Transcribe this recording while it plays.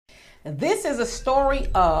This is a story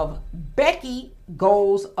of Becky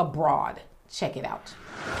Goes Abroad. Check it out.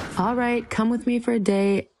 All right, come with me for a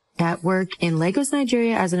day at work in Lagos,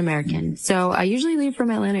 Nigeria as an American. So I usually leave from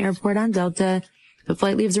Atlanta Airport on Delta. The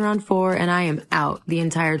flight leaves around 4 and I am out the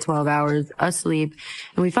entire 12 hours asleep.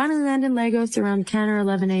 And we finally land in Lagos around 10 or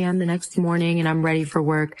 11 a.m. the next morning and I'm ready for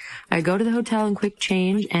work. I go to the hotel and quick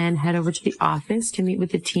change and head over to the office to meet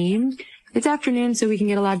with the team. It's afternoon, so we can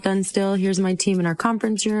get a lot done still. Here's my team in our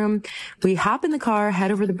conference room. We hop in the car, head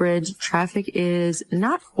over the bridge. Traffic is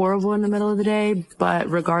not horrible in the middle of the day, but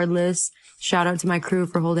regardless, shout out to my crew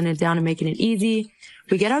for holding it down and making it easy.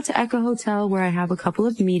 We get out to Echo Hotel where I have a couple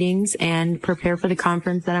of meetings and prepare for the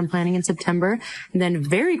conference that I'm planning in September. And then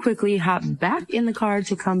very quickly hop back in the car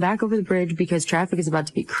to come back over the bridge because traffic is about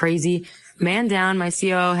to be crazy. Man down, my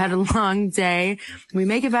COO had a long day. We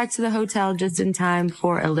make it back to the hotel just in time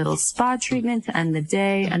for a little spa treatment to end the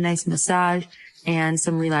day, a nice massage, and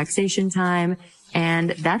some relaxation time. And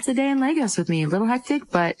that's a day in Lagos with me. A little hectic,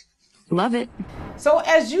 but love it. So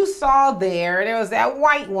as you saw there was that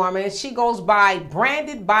white woman. She goes by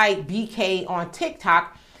Branded by BK on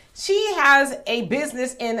TikTok. She has a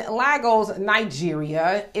business in Lagos,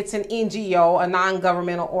 Nigeria. It's an NGO, a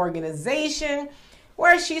non-governmental organization,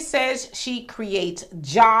 where she says she creates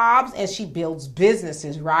jobs and she builds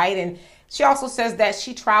businesses, right? And she also says that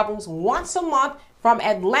she travels once a month from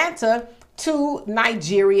Atlanta to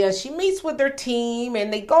Nigeria. She meets with their team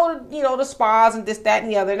and they go to, the spas and this, that,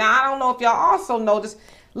 and the other. Now, I don't know if y'all also noticed,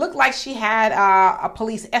 looked like she had a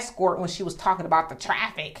police escort when she was talking about the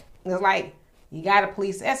traffic. It was like, you got a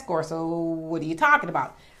police escort, so what are you talking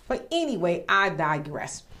about? But anyway, I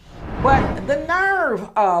digress. But the nerve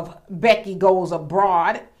of Becky Goes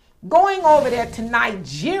Abroad, going over there to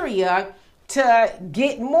Nigeria to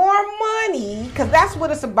get more money, because that's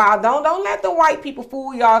what it's about. Don't let the white people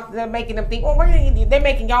fool y'all. They're making them think, they're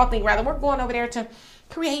making y'all think rather we're going over there to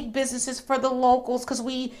create businesses for the locals because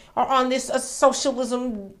we are on this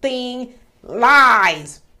socialism thing.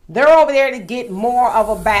 Lies. They're over there to get more of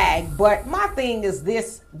a bag. But my thing is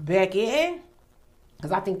this, Becky,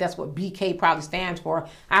 because I think that's what BK probably stands for.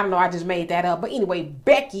 I don't know, I just made that up. But anyway,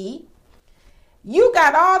 Becky, you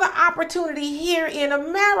got all the opportunity here in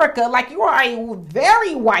America. Like, you are a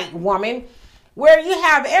very white woman where you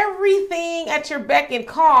have everything at your beck and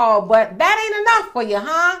call, but that ain't enough for you,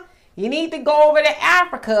 huh? You need to go over to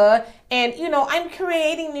Africa and, I'm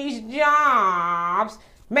creating these jobs,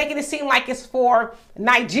 making it seem like it's for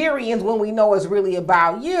Nigerians when we know it's really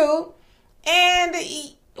about you. And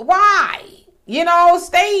why?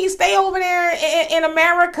 Stay over there in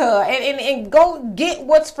America and go get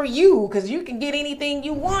what's for you, because you can get anything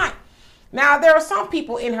you want. Now, there are some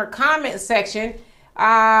people in her comment section,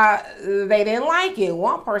 they didn't like it.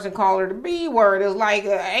 One person called her the B word. It was like,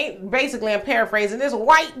 basically, I'm paraphrasing, this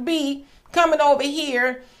white B coming over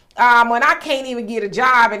here when I can't even get a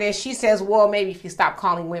job. And then she says, well, maybe if you stop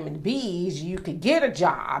calling women B's, you could get a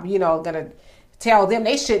job. Gonna tell them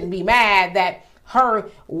they shouldn't be mad that her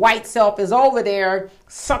white self is over there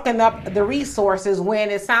sucking up the resources, when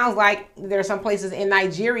it sounds like there's some places in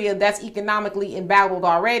Nigeria that's economically embattled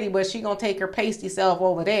already, but she gonna take her pasty self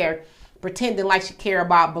over there pretending like she care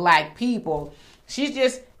about black people. She's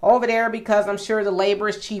just over there because I'm sure the labor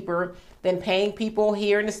is cheaper than paying people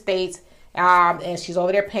here in the States, and she's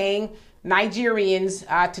over there paying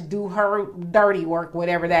Nigerians to do her dirty work,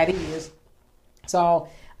 whatever that is. So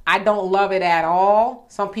I don't love it at all.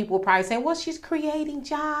 Some people probably say, well, she's creating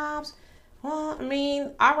jobs. Well,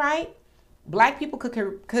 all right. Black people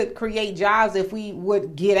could create jobs if we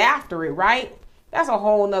would get after it, right? That's a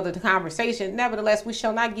whole nother conversation. Nevertheless, we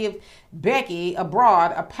shall not give Becky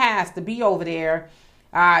Abroad a pass to be over there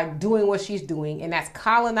doing what she's doing. And that's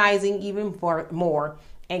colonizing even more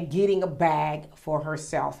and getting a bag for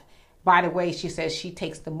herself. By the way, she says she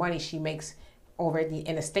takes the money she makes over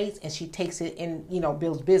in the States and she takes it and,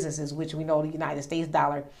 builds businesses, which we know the United States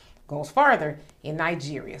dollar goes farther in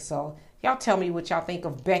Nigeria. So y'all tell me what y'all think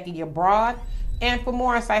of Becky Abroad. And for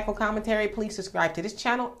more insightful commentary, please subscribe to this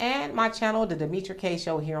channel and my channel, The Demetra K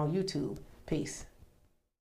Show, here on YouTube. Peace.